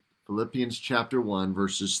Philippians chapter 1,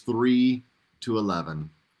 verses 3 to 11.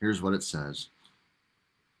 Here's what it says.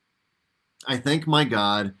 I thank my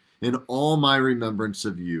God in all my remembrance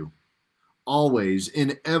of you, always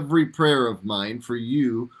in every prayer of mine for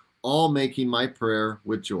you, all making my prayer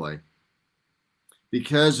with joy,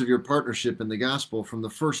 because of your partnership in the gospel from the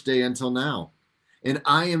first day until now. And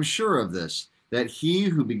I am sure of this, that he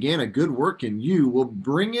who began a good work in you will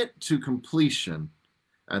bring it to completion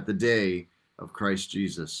at the day of Christ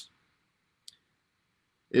Jesus.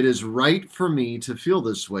 It is right for me to feel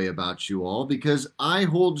this way about you all, because I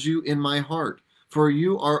hold you in my heart, for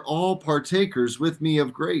you are all partakers with me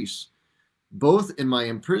of grace, both in my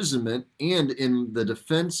imprisonment and in the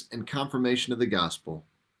defense and confirmation of the gospel.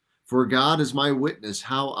 For God is my witness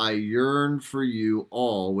how I yearn for you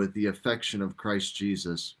all with the affection of Christ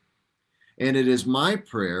Jesus. And it is my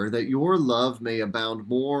prayer that your love may abound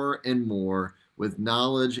more and more with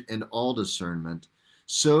knowledge and all discernment,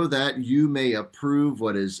 so that you may approve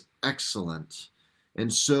what is excellent,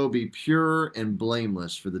 and so be pure and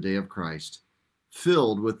blameless for the day of Christ,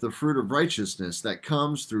 filled with the fruit of righteousness that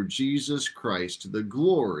comes through Jesus Christ to the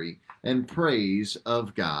glory and praise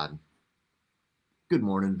of God. Good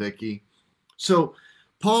morning, Vicki. So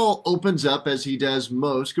Paul opens up, as he does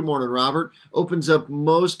most, good morning, Robert, opens up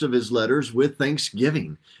most of his letters with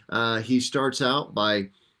thanksgiving. He starts out by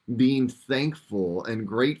being thankful and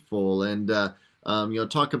grateful and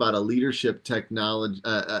talk about a leadership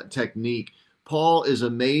technique. Paul is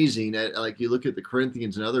amazing at, like, you look at the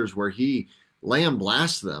Corinthians and others where he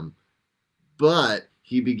lamblasts them, but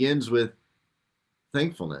he begins with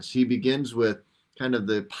thankfulness. He begins with kind of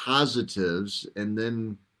the positives and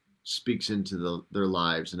then speaks into their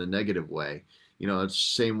lives in a negative way. You know, it's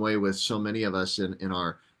the same way with so many of us in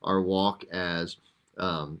our walk as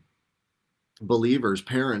believers,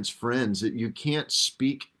 parents, friends, that you can't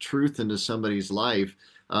speak truth into somebody's life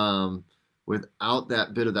without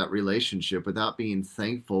that bit of that relationship, without being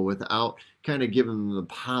thankful, without kind of giving them the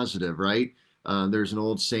positive, right? There's an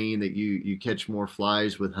old saying that you catch more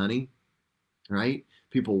flies with honey, right?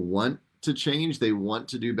 People want to change. They want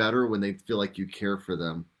to do better when they feel like you care for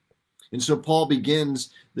them. And so Paul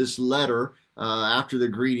begins this letter after the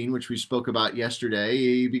greeting, which we spoke about yesterday.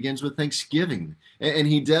 He begins with thanksgiving. And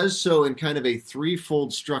he does so in kind of a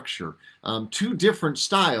threefold structure, two different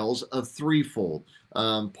styles of threefold.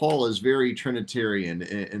 Paul is very Trinitarian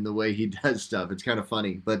in the way he does stuff. It's kind of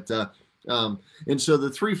funny. And so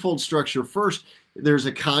the threefold structure, first, there's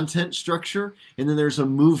a content structure, and then there's a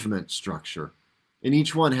movement structure. And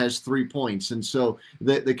each one has 3 points. And so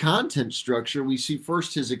the content structure, we see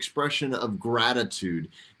first his expression of gratitude.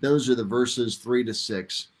 Those are the verses 3 to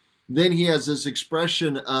 6. Then he has this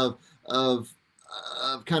expression of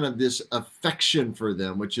kind of this affection for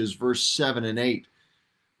them, which is verse 7 and 8.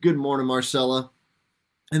 Good morning, Marcella.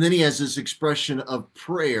 And then he has this expression of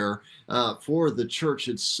prayer for the church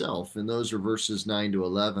itself. And those are verses 9 to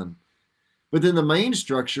 11. But then the main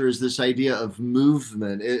structure is this idea of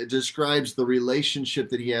movement. It describes the relationship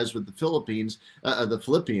that he has with the Philippines. How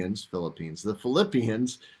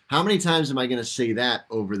many times am I going to say that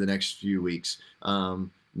over the next few weeks?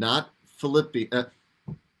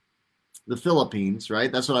 The Philippines,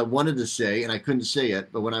 right? That's what I wanted to say, and I couldn't say it.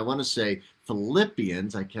 But when I want to say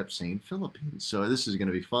Philippians, I kept saying Philippines. So this is going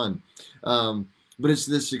to be fun. But it's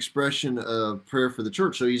this expression of prayer for the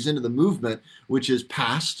church. So he's into the movement, which is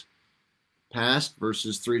past,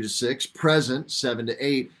 verses 3 to 6, present, 7 to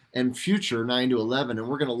 8, and future, 9 to 11. And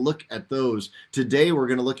we're going to look at those. Today, we're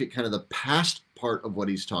going to look at kind of the past part of what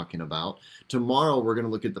he's talking about. Tomorrow, we're going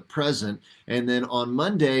to look at the present. And then on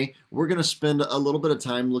Monday, we're going to spend a little bit of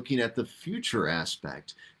time looking at the future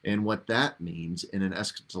aspect and what that means in an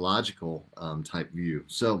eschatological type view.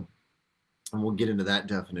 So, and we'll get into that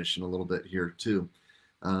definition a little bit here too.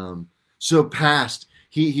 So past,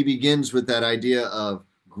 he begins with that idea of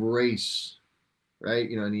grace, right?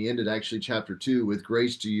 You know, and he ended actually chapter 2 with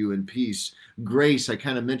grace to you and peace. Grace, I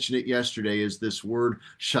kind of mentioned it yesterday, is this word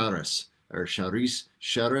charis, and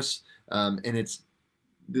it's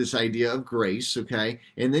this idea of grace, okay?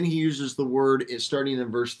 And then he uses the word, starting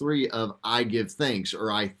in verse 3, of I give thanks,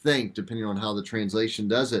 or I thank, depending on how the translation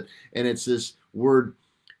does it. And it's this word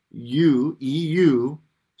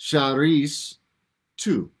charis,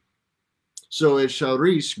 tu. So if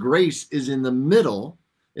charis, grace, is in the middle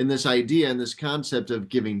in this idea and this concept of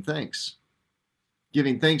giving thanks.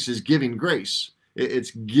 Giving thanks is giving grace.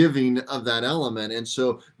 It's giving of that element. And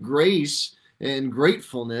so grace and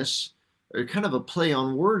gratefulness are kind of a play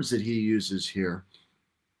on words that he uses here.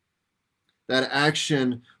 That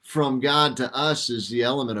action from God to us is the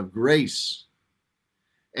element of grace.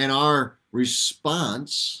 And our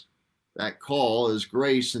response That call is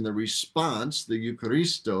grace, and the response, the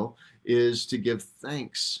Eucharisto, is to give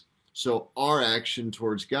thanks. So our action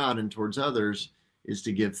towards God and towards others is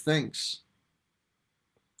to give thanks.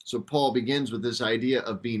 So Paul begins with this idea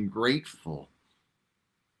of being grateful.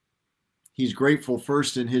 He's grateful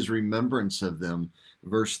first in his remembrance of them.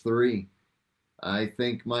 Verse 3, I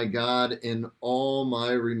thank my God in all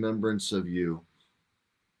my remembrance of you.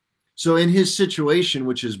 So in his situation,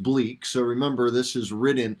 which is bleak, so remember this is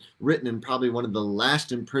written in probably one of the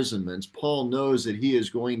last imprisonments, Paul knows that he is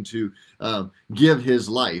going to give his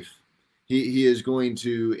life. He is going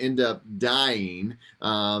to end up dying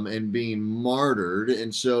and being martyred.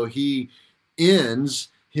 And so he begins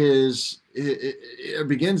this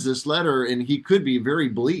letter, and he could be very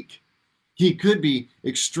bleak. He could be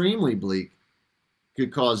extremely bleak. It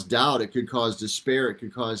could cause doubt. It could cause despair. It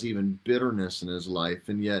could cause even bitterness in his life.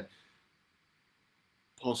 And yet,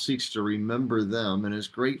 Paul seeks to remember them and is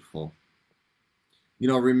grateful. You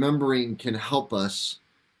know, remembering can help us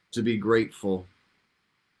to be grateful.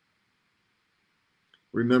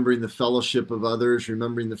 Remembering the fellowship of others,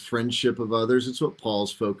 remembering the friendship of others. It's what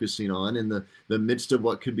Paul's focusing on in the midst of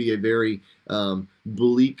what could be a very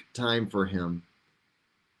bleak time for him.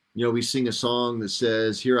 You know, we sing a song that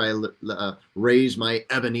says, here I raise my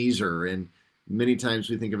Ebenezer, and many times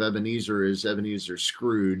we think of Ebenezer as Ebenezer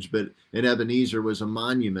Scrooge, but an Ebenezer was a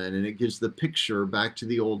monument, and it gives the picture back to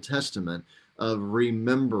the Old Testament of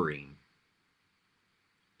remembering,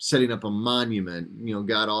 setting up a monument. You know,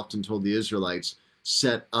 God often told the Israelites,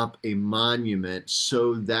 set up a monument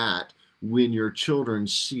so that when your children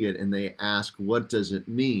see it and they ask, what does it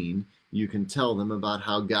mean? You can tell them about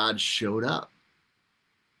how God showed up.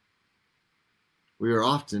 We are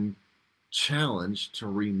often challenged to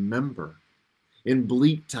remember. In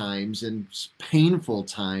bleak times, in painful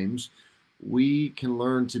times, we can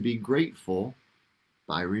learn to be grateful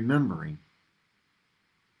by remembering.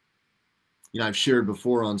 You know, I've shared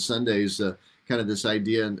before on Sundays kind of this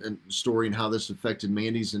idea and story and how this affected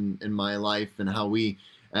Mandy's in my life, and how we,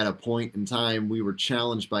 at a point in time, we were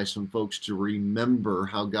challenged by some folks to remember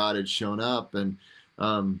how God had shown up. And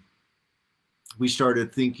we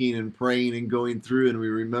started thinking and praying and going through, and we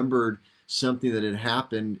remembered something that had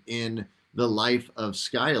happened in the life of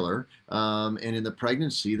Skylar and in the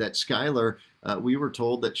pregnancy, that Skylar, we were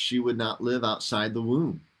told that she would not live outside the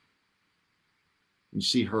womb. You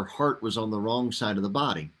see, her heart was on the wrong side of the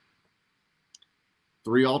body.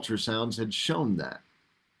 3 ultrasounds had shown that,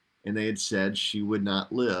 and they had said she would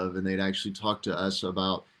not live, and they'd actually talked to us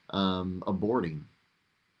about aborting.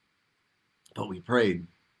 But we prayed,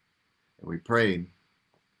 and we prayed,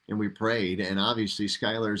 and we prayed, and obviously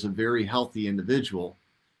Skylar is a very healthy individual,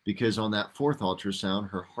 because on that 4th ultrasound,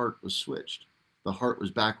 her heart was switched. The heart was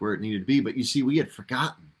back where it needed to be. But you see, we had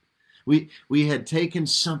forgotten. We had taken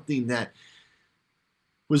something that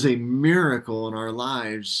was a miracle in our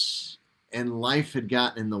lives, and life had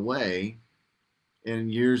gotten in the way,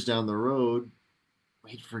 and years down the road,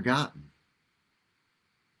 we'd forgotten.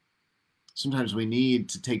 Sometimes we need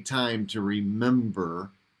to take time to remember.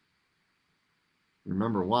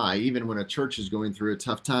 Remember why. Even when a church is going through a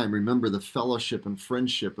tough time, remember the fellowship and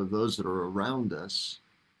friendship of those that are around us.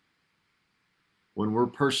 When we're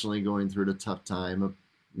personally going through a tough time,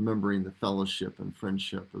 remembering the fellowship and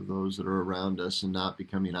friendship of those that are around us and not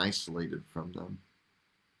becoming isolated from them.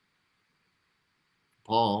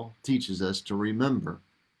 Paul teaches us to remember.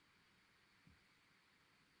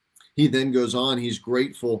 He then goes on, he's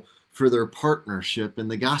grateful for their partnership in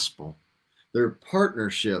the gospel. Their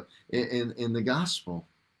partnership in the gospel.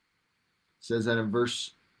 It says that in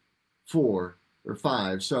verse 4 or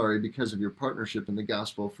 5, because of your partnership in the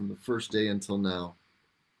gospel from the first day until now.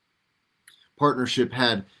 Partnership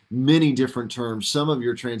had many different terms. Some of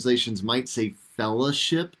your translations might say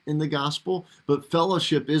fellowship in the gospel, but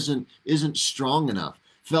fellowship isn't strong enough.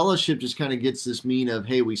 Fellowship just kind of gets this mean of,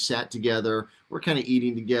 hey, we sat together, we're kind of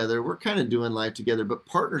eating together, we're kind of doing life together. But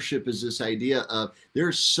partnership is this idea of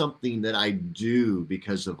there's something that I do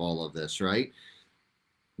because of all of this, right?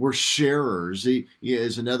 We're sharers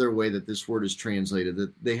is another way that this word is translated,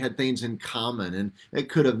 that they had things in common. And it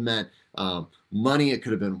could have meant money, it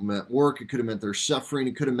could have meant work, it could have meant their suffering,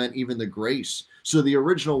 it could have meant even the grace. So the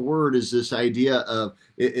original word is this idea of,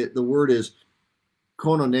 the word is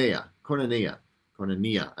koinonia,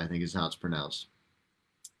 I think is how it's pronounced.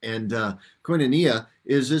 And koinonia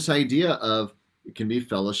is this idea of, it can be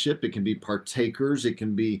fellowship, it can be partakers, it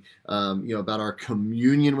can be about our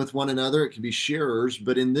communion with one another, it can be sharers,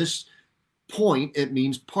 but in this point, it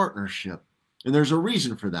means partnership. And there's a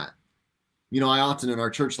reason for that. I often in our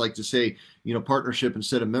church like to say, partnership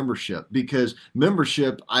instead of membership, because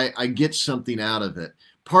membership, I get something out of it.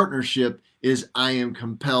 Partnership is I am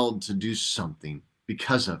compelled to do something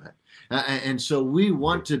because of it. And so we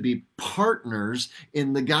want to be partners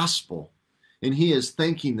in the gospel. And he is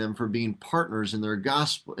thanking them for being partners in the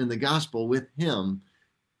gospel with him,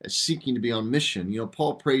 seeking to be on mission.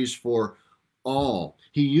 Paul prays for all.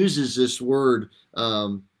 He uses this word,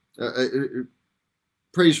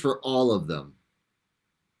 prays for all of them.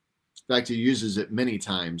 In fact, he uses it many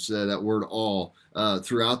times, that word all,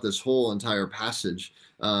 throughout this whole entire passage.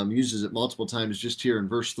 Uses it multiple times just here in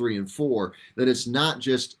verse 3 and 4, that it's not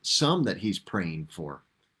just some that he's praying for.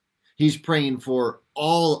 He's praying for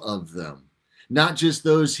all of them, not just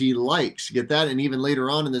those he likes. Get that? And even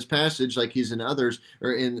later on in this passage, like he's in others,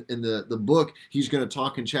 or in the book, he's going to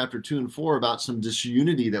talk in chapter 2 and 4 about some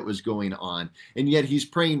disunity that was going on. And yet he's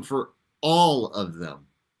praying for all of them.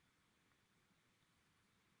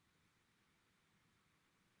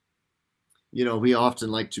 We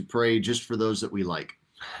often like to pray just for those that we like.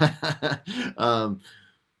 And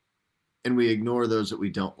we ignore those that we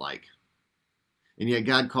don't like. And yet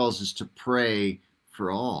God calls us to pray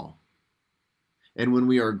for all. And when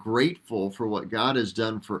we are grateful for what God has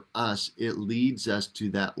done for us, it leads us to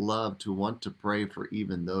that love to want to pray for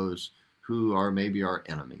even those who are maybe our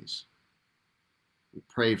enemies. We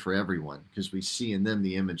pray for everyone because we see in them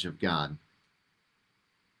the image of God.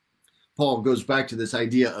 Paul goes back to this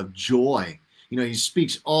idea of joy. He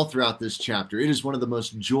speaks all throughout this chapter. It is one of the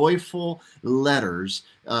most joyful letters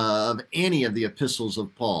of any of the epistles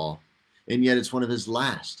of Paul, and yet it's one of his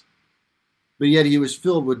last. But yet he was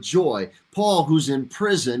filled with joy. Paul, who's in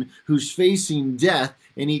prison, who's facing death,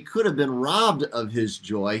 and he could have been robbed of his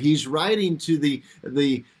joy. He's writing to the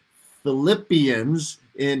Philippians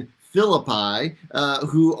in Philippi,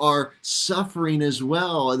 who are suffering as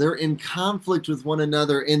well. They're in conflict with one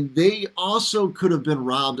another, and they also could have been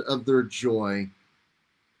robbed of their joy.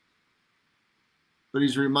 But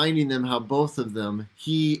he's reminding them how both of them,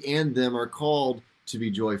 he and them, are called to be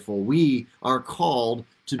joyful. We are called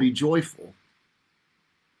to be joyful.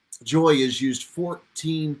 Joy is used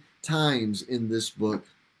 14 times in this book.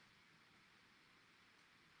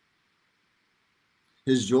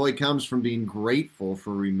 His joy comes from being grateful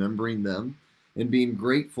for remembering them and being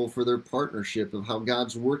grateful for their partnership, of how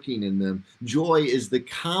God's working in them. Joy is the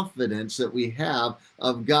confidence that we have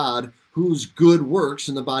of God, whose good works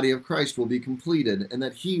in the body of Christ will be completed, and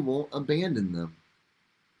that he won't abandon them.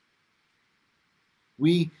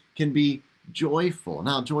 We can be joyful.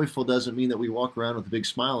 Now, joyful doesn't mean that we walk around with a big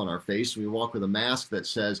smile on our face. We walk with a mask that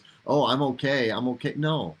says, oh, I'm okay.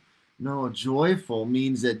 No, joyful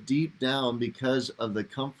means that deep down, because of the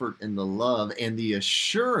comfort and the love and the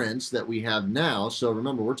assurance that we have now. So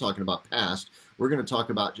remember, we're talking about past. We're going to talk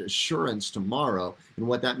about assurance tomorrow and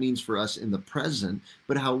what that means for us in the present,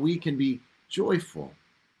 but how we can be joyful.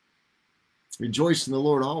 Rejoice in the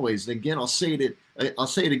Lord always. And again, I'll say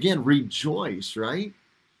it again, rejoice, right?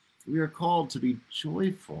 We are called to be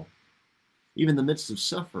joyful, even in the midst of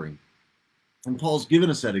suffering. And Paul's given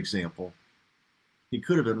us that example. He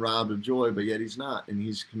could have been robbed of joy, but yet he's not. And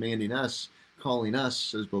he's commanding us, calling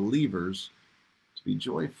us as believers to be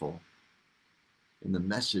joyful in the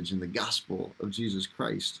message and the gospel of Jesus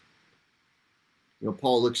Christ.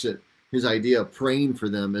 Paul looks at his idea of praying for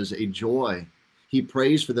them as a joy. He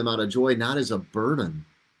prays for them out of joy, not as a burden.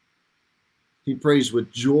 He prays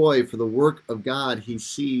with joy for the work of God he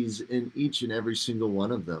sees in each and every single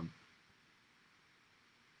one of them.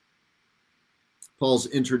 Paul's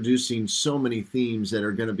introducing so many themes that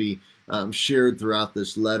are going to be shared throughout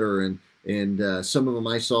this letter, and some of them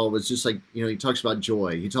I saw was just like, he talks about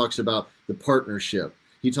joy, he talks about the partnership,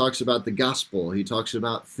 he talks about the gospel, he talks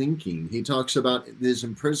about thinking, he talks about his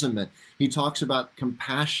imprisonment, he talks about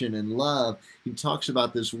compassion and love, he talks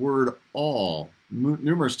about this word all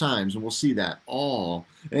numerous times, and we'll see that all,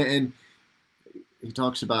 and he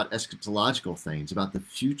talks about eschatological things, about the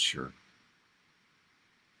future.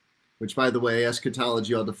 Which, by the way,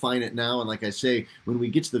 eschatology, I'll define it now. And like I say, when we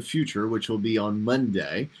get to the future, which will be on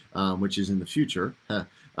Monday, which is in the future.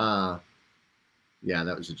 Yeah,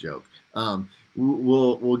 that was a joke.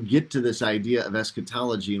 We'll get to this idea of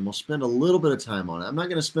eschatology, and we'll spend a little bit of time on it. I'm not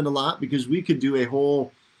going to spend a lot, because we could do a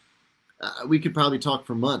whole, we could probably talk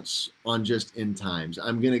for months on just end times.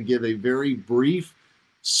 I'm going to give a very brief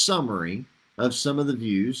summary of some of the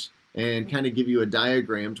views and kind of give you a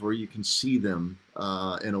diagram to where you can see them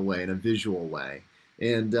in a way, in a visual way.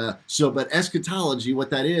 And but eschatology, what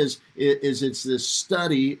that is it's this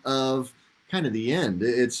study of kind of the end.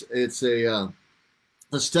 It's a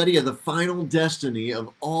study of the final destiny of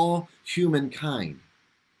all humankind.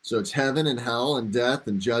 So it's heaven and hell and death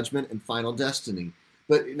and judgment and final destiny.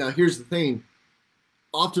 But now here's the thing.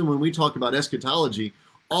 Often when we talk about eschatology,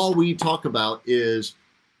 all we talk about is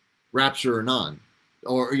rapture or non,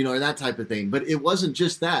 or that type of thing. But it wasn't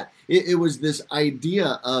just that. It was this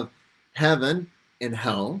idea of heaven and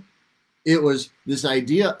hell. It was this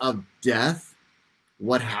idea of death,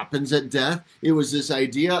 what happens at death. It was this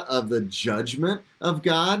idea of the judgment of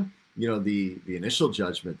God, the initial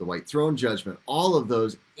judgment, the white throne judgment, all of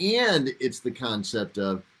those. And it's the concept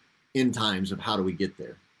of end times, of how do we get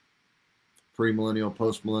there. Premillennial,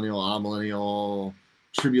 postmillennial, amillennial,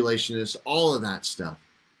 tribulationist, all of that stuff.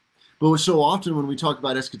 But so often when we talk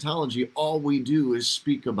about eschatology, all we do is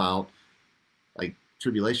speak about like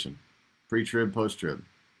tribulation, pre-trib, post-trib,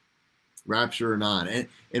 rapture or not.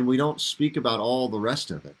 And we don't speak about all the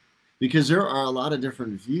rest of it, because there are a lot of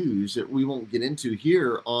different views that we won't get into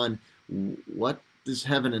here on what does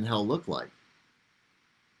heaven and hell look like?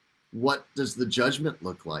 What does the judgment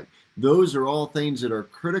look like? Those are all things that are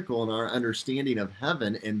critical in our understanding of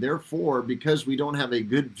heaven. And therefore, because we don't have a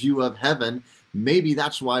good view of heaven, maybe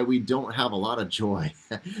that's why we don't have a lot of joy.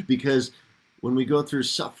 Because when we go through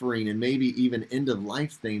suffering and maybe even end of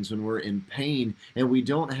life things, when we're in pain and we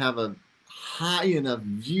don't have a high enough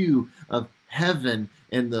view of heaven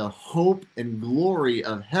and the hope and glory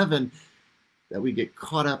of heaven, that we get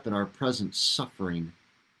caught up in our present suffering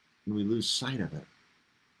and we lose sight of it.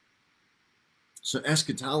 So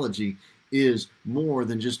eschatology is more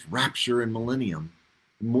than just rapture and millennium,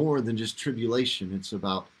 more than just tribulation. It's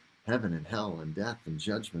about heaven and hell and death and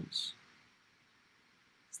judgments.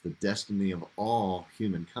 It's the destiny of all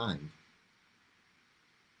humankind.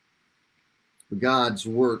 God's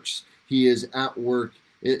works, he is at work.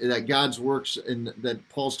 That God's works, and that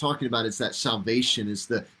Paul's talking about, it's that salvation. It's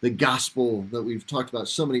the gospel that we've talked about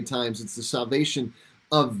so many times. It's the salvation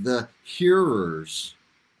of the hearers.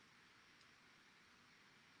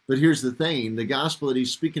 But here's the thing, the gospel that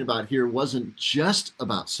he's speaking about here wasn't just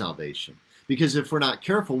about salvation. Because if we're not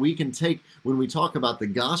careful, we can take, when we talk about the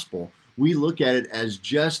gospel, we look at it as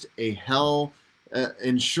just a hell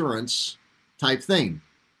insurance type thing.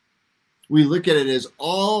 We look at it as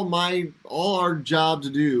all our job to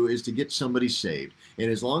do is to get somebody saved. And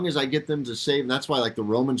as long as I get them to save, and that's why like the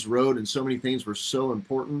Romans Road and so many things were so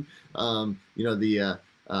important. The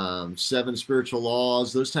 7 spiritual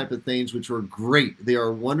laws, those type of things, which were great. They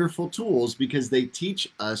are wonderful tools because they teach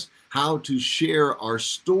us how to share our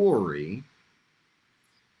story.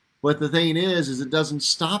 But the thing is it doesn't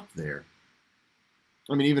stop there.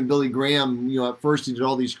 I mean, even Billy Graham, at first he did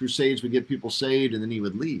all these crusades, would get people saved, and then he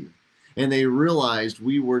would leave. And they realized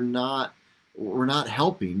we're not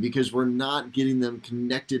helping because we're not getting them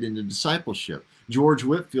connected into discipleship. George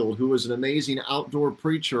Whitefield, who was an amazing outdoor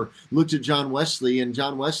preacher, looked at John Wesley, and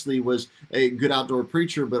John Wesley was a good outdoor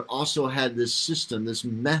preacher, but also had this system, this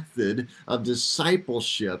method of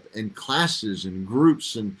discipleship and classes and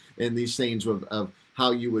groups and these things of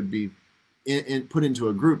how you would be put into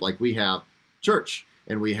a group. Like we have church,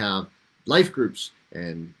 and we have life groups,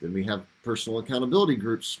 and then we have personal accountability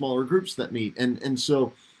groups, smaller groups that meet. And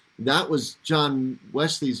so that was John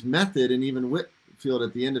Wesley's method. And even Whitefield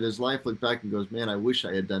at the end of his life looked back and goes, man, I wish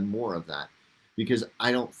I had done more of that, because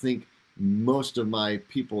I don't think most of my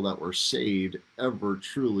people that were saved ever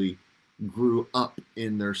truly grew up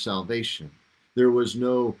in their salvation. There was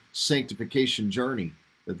no sanctification journey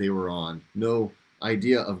that they were on, no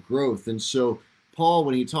idea of growth. And so Paul,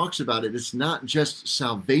 when he talks about it, it's not just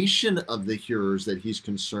salvation of the hearers that he's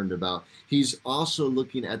concerned about. He's also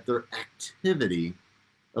looking at their activity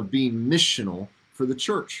of being missional for the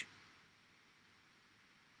church.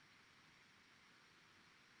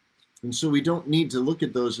 And so we don't need to look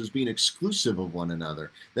at those as being exclusive of one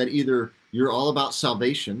another, that either you're all about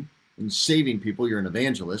salvation and saving people, you're an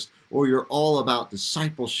evangelist, or you're all about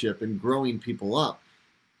discipleship and growing people up.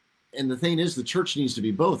 And the thing is, the church needs to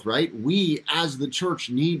be both, right? We, as the church,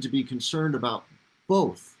 need to be concerned about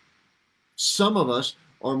both. Some of us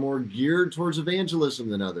are more geared towards evangelism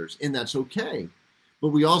than others, and that's okay. But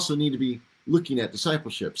we also need to be looking at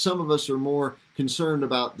discipleship. Some of us are more concerned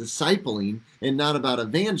about discipling and not about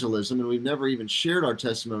evangelism, and we've never even shared our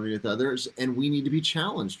testimony with others, and we need to be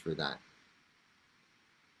challenged for that.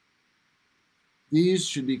 These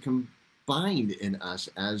should be combined in us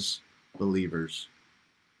as believers.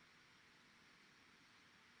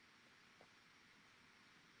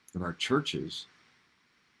 In our churches,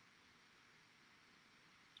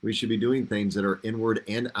 we should be doing things that are inward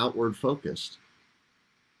and outward focused.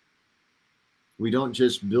 We don't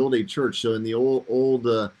just build a church. So in the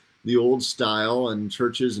old style and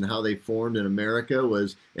churches and how they formed in America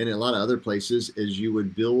was, and in a lot of other places, is you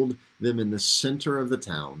would build them in the center of the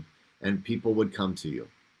town and people would come to you.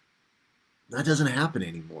 That doesn't happen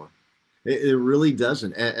anymore. It really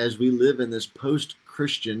doesn't. As we live in this post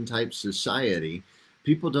Christian type society,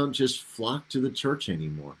 people don't just flock to the church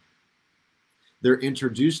anymore. They're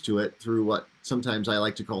introduced to it through what sometimes I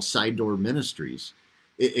like to call side door ministries.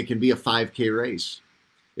 It can be a 5K race.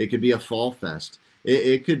 It could be a fall fest.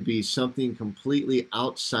 It could be something completely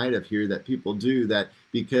outside of here that people do, that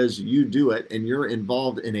because you do it and you're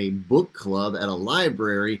involved in a book club at a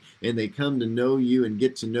library, and they come to know you and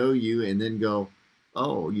get to know you and then go,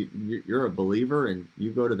 oh, you're a believer and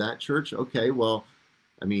you go to that church? Okay, well,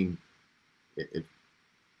 I mean, if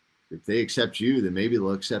they accept you, then maybe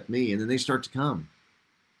they'll accept me. And then they start to come.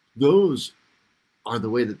 Those are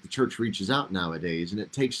the way that the church reaches out nowadays. And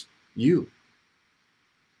it takes you.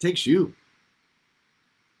 It takes you.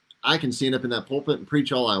 I can stand up in that pulpit and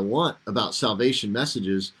preach all I want about salvation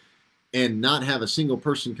messages and not have a single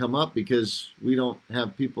person come up, because we don't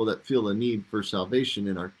have people that feel a need for salvation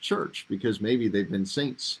in our church, because maybe they've been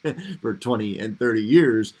saints for 20 and 30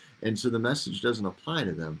 years. And so the message doesn't apply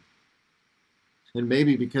to them. And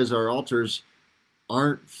maybe because our altars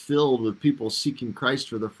aren't filled with people seeking Christ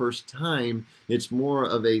for the first time, it's more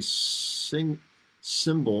of a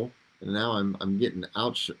symbol. And now I'm getting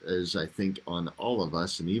ouch, as I think, on all of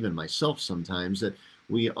us, and even myself sometimes, that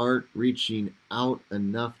we aren't reaching out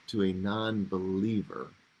enough to a non-believer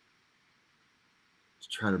to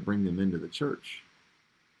try to bring them into the church.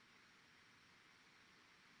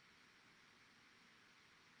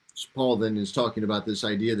 So Paul then is talking about this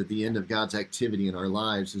idea that the end of God's activity in our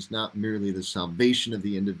lives is not merely the salvation of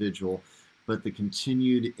the individual, but the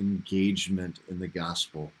continued engagement in the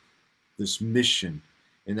gospel, this mission.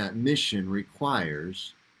 And that mission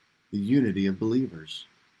requires the unity of believers,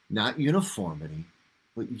 not uniformity,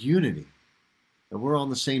 but unity. And we're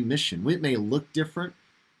on the same mission. It may look different.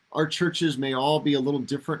 Our churches may all be a little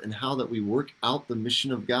different in how that we work out the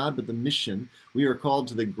mission of God, but the mission, we are called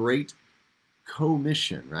to the great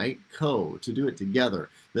co-mission, right? To do it together.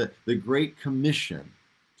 The great commission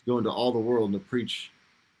to go into all the world and to preach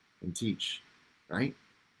and teach, right?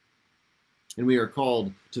 And we are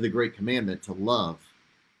called to the great commandment to love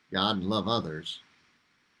God and love others.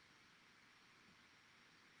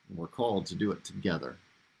 And we're called to do it together.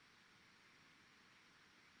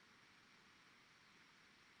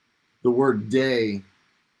 The word day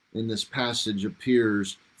in this passage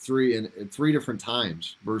appears three different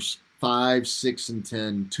times. Verse 5, 6, and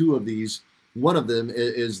 10. Two of these, one of them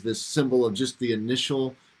is this symbol of just the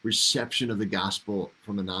initial reception of the gospel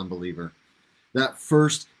from a non-believer. That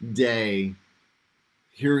first day,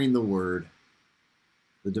 hearing the word,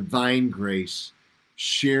 the divine grace,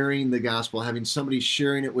 sharing the gospel, having somebody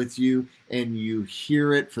sharing it with you, and you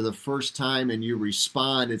hear it for the first time and you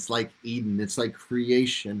respond. It's like Eden. It's like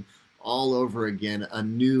creation all over again,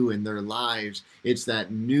 anew in their lives. It's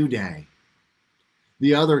that new day.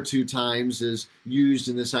 The other two times is used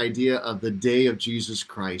in this idea of the day of Jesus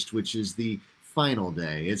Christ, which is the final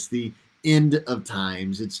day. It's the end of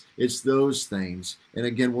times. It's those things. And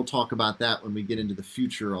again, we'll talk about that when we get into the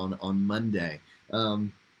future on Monday.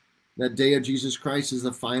 That day of Jesus Christ is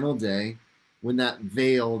the final day, when that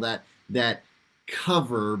veil, that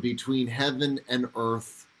cover between heaven and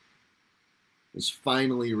earth is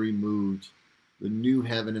finally removed. The new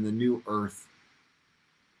heaven and the new earth.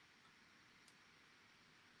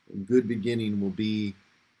 A good beginning will be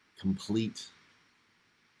complete.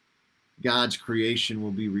 God's creation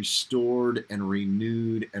will be restored and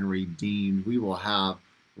renewed and redeemed. We will have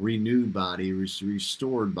renewed bodies,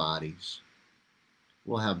 restored bodies.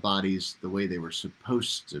 We'll have bodies the way they were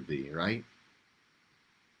supposed to be, right?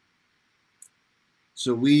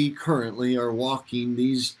 So we currently are walking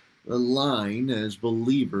these line as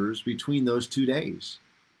believers between those 2 days.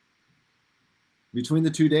 Between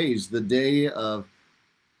the 2 days, the day of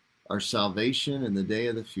our salvation and the day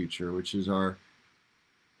of the future, which is our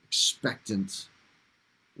expectant,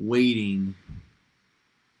 waiting,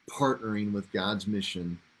 partnering with God's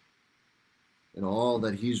mission and all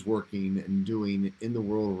that he's working and doing in the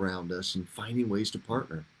world around us, and finding ways to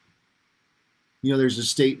partner. You know, there's a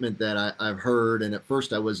statement that I've heard, and at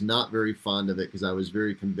first I was not very fond of it because I was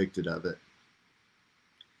very convicted of it.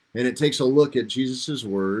 And it takes a look at Jesus's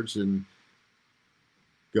words and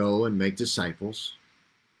go and make disciples.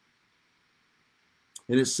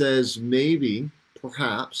 And it says, maybe,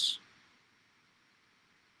 perhaps,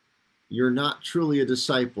 you're not truly a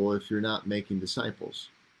disciple if you're not making disciples.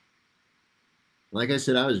 Like I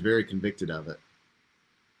said, I was very convicted of it.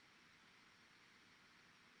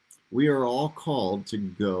 We are all called to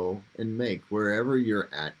go and make, wherever you're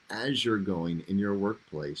at, as you're going in your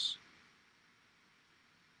workplace,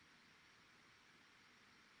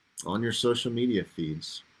 on your social media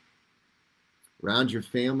feeds, around your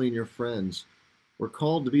family and your friends. We're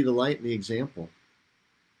called to be the light and the example.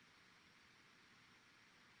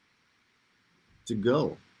 to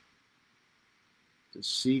go, to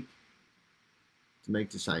seek, to make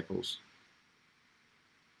disciples.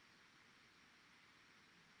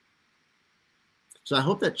 So I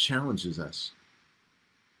hope that challenges us.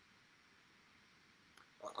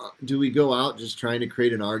 Do we go out just trying to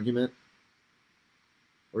create an argument?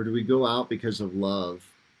 Or do we go out because of love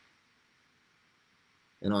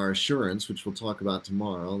and our assurance, which we'll talk about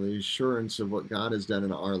tomorrow, the assurance of what God has done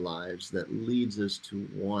in our lives that leads us to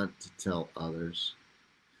want to tell others?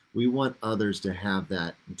 We want others to have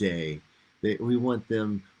that day. We want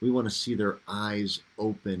to see their eyes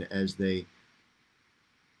open as they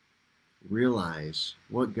realize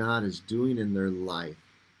what God is doing in their life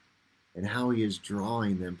and how he is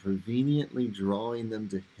drawing them, conveniently drawing them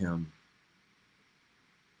to him.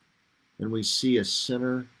 And we see a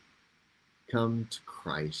sinner come to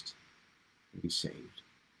Christ and be saved.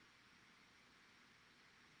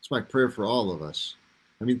 It's my prayer for all of us.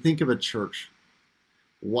 I mean, think of a church.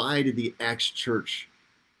 Why did the Acts church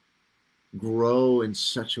grow in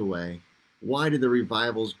such a way? Why did the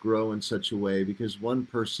revivals grow in such a way? Because one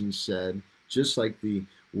person said, just like the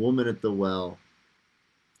woman at the well,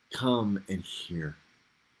 come and hear.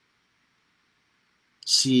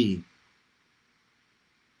 See.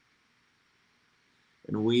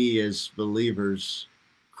 And we as believers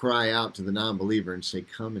cry out to the non-believer and say,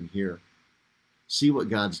 come and hear. See what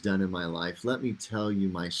God's done in my life. Let me tell you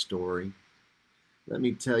my story. Let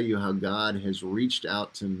me tell you how God has reached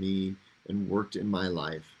out to me and worked in my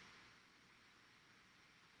life.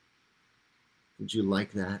 Would you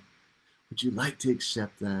like that? Would you like to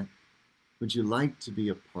accept that? Would you like to be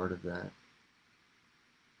a part of that?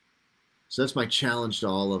 So that's my challenge to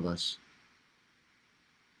all of us.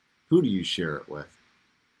 Who do you share it with?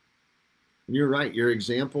 And you're right, your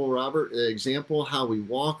example, Robert, example, how we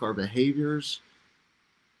walk, our behaviors,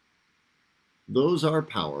 those are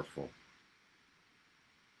powerful.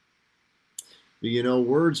 But you know,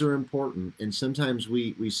 words are important, and sometimes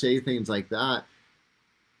we say things like that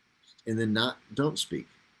and then don't speak.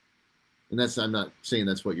 And I'm not saying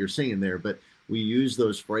that's what you're saying there, but we use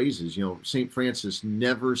those phrases. You know, St. Francis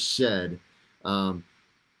never said,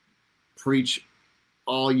 preach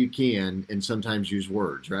all you can and sometimes use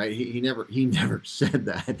words, right? He never said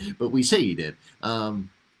that, but we say he did. I mean,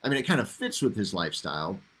 it kind of fits with his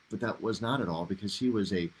lifestyle, but that was not at all, because he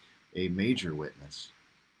was a major witness.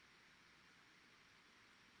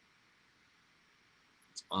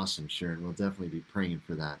 It's awesome, Sharon. We'll definitely be praying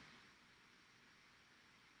for that.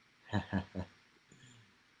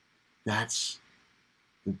 That's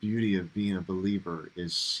the beauty of being a believer,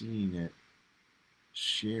 is seeing it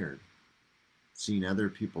shared, seeing other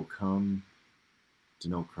people come to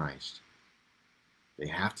know Christ. They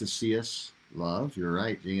have to see us love. You're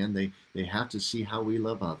right, Jan. They have to see how we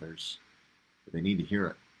love others. But they need to hear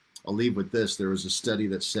it. I'll leave with this. There was a study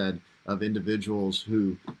that said of individuals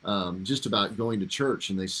who just about going to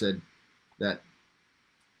church, and they said that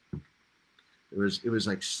it was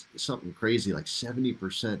like something crazy, like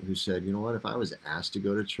 70% who said, you know what, if I was asked to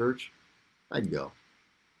go to church, I'd go.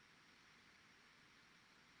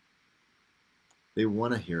 They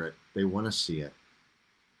want to hear it. They want to see it.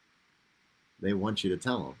 They want you to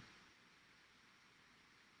tell them.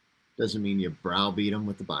 Doesn't mean you browbeat them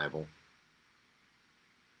with the Bible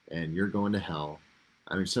and you're going to hell.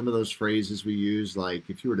 I mean, some of those phrases we use, like,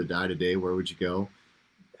 if you were to die today, where would you go?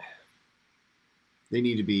 They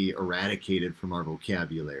need to be eradicated from our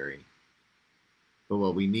vocabulary. But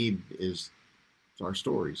what we need is our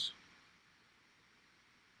stories.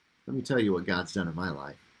 Let me tell you what God's done in my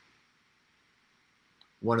life.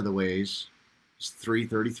 One of the ways is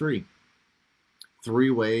 3:33. 3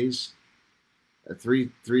 ways,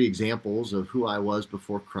 three examples of who I was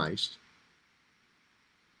before Christ.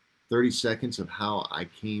 30 seconds of how I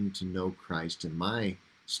came to know Christ in my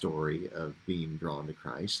story of being drawn to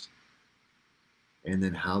Christ. And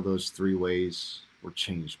then how those 3 ways were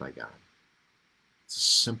changed by God. It's a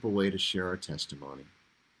simple way to share our testimony.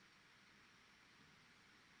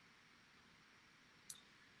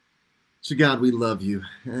 So God, we love you.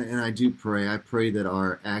 And I do pray. I pray that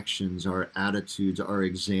our actions, our attitudes, our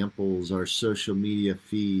examples, our social media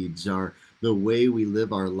feeds, the way we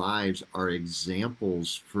live our lives are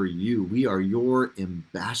examples for you. We are your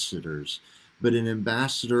ambassadors. But an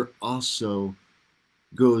ambassador also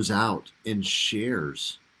goes out and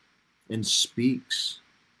shares and speaks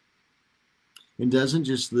and doesn't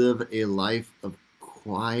just live a life of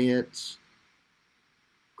quiet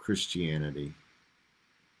Christianity,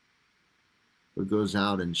 but goes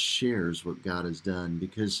out and shares what God has done.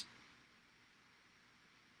 Because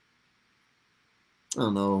I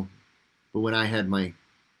don't know, but when I had my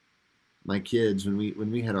My kids, when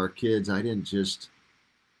we had our kids, I didn't just,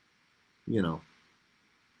 you know,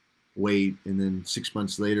 wait and then 6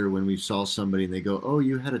 months later when we saw somebody and they go, "Oh,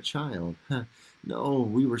 you had a child." No,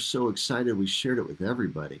 we were so excited we shared it with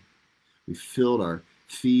everybody. We filled our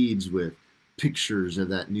feeds with pictures of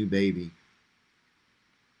that new baby.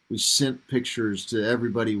 We sent pictures to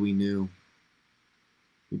everybody we knew.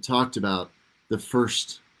 We talked about the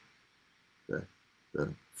first the,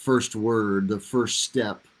 the first word, the first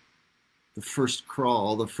step, the first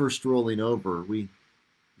crawl, the first rolling over. We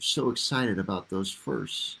were so excited about those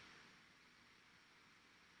firsts.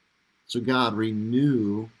 So God,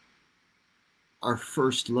 renew our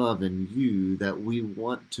first love in you, that we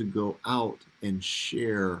want to go out and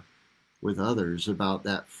share with others about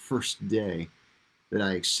that first day that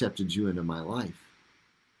I accepted you into my life,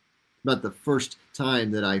 about the first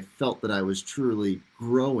time that I felt that I was truly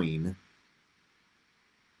growing,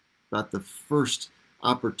 about the first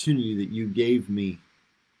opportunity that you gave me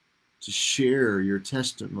to share your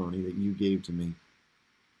testimony that you gave to me.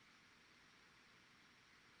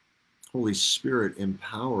 Holy Spirit,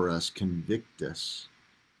 empower us, convict us,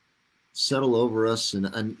 settle over us in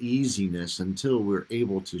uneasiness until we're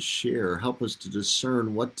able to share. Help us to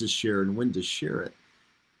discern what to share and when to share it,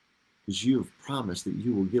 because you have promised that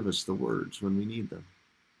you will give us the words when we need them.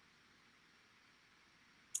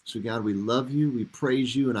 So God, we love you, we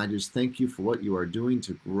praise you, and I just thank you for what you are doing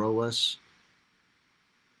to grow us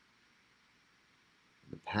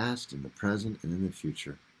in the past, in the present, and in the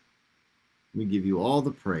future. We give you all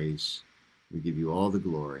the praise. We give you all the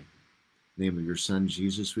glory. In the name of your Son,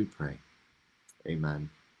 Jesus, we pray. Amen.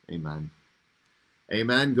 Amen.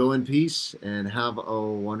 Amen. Go in peace and have a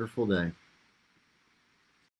wonderful day.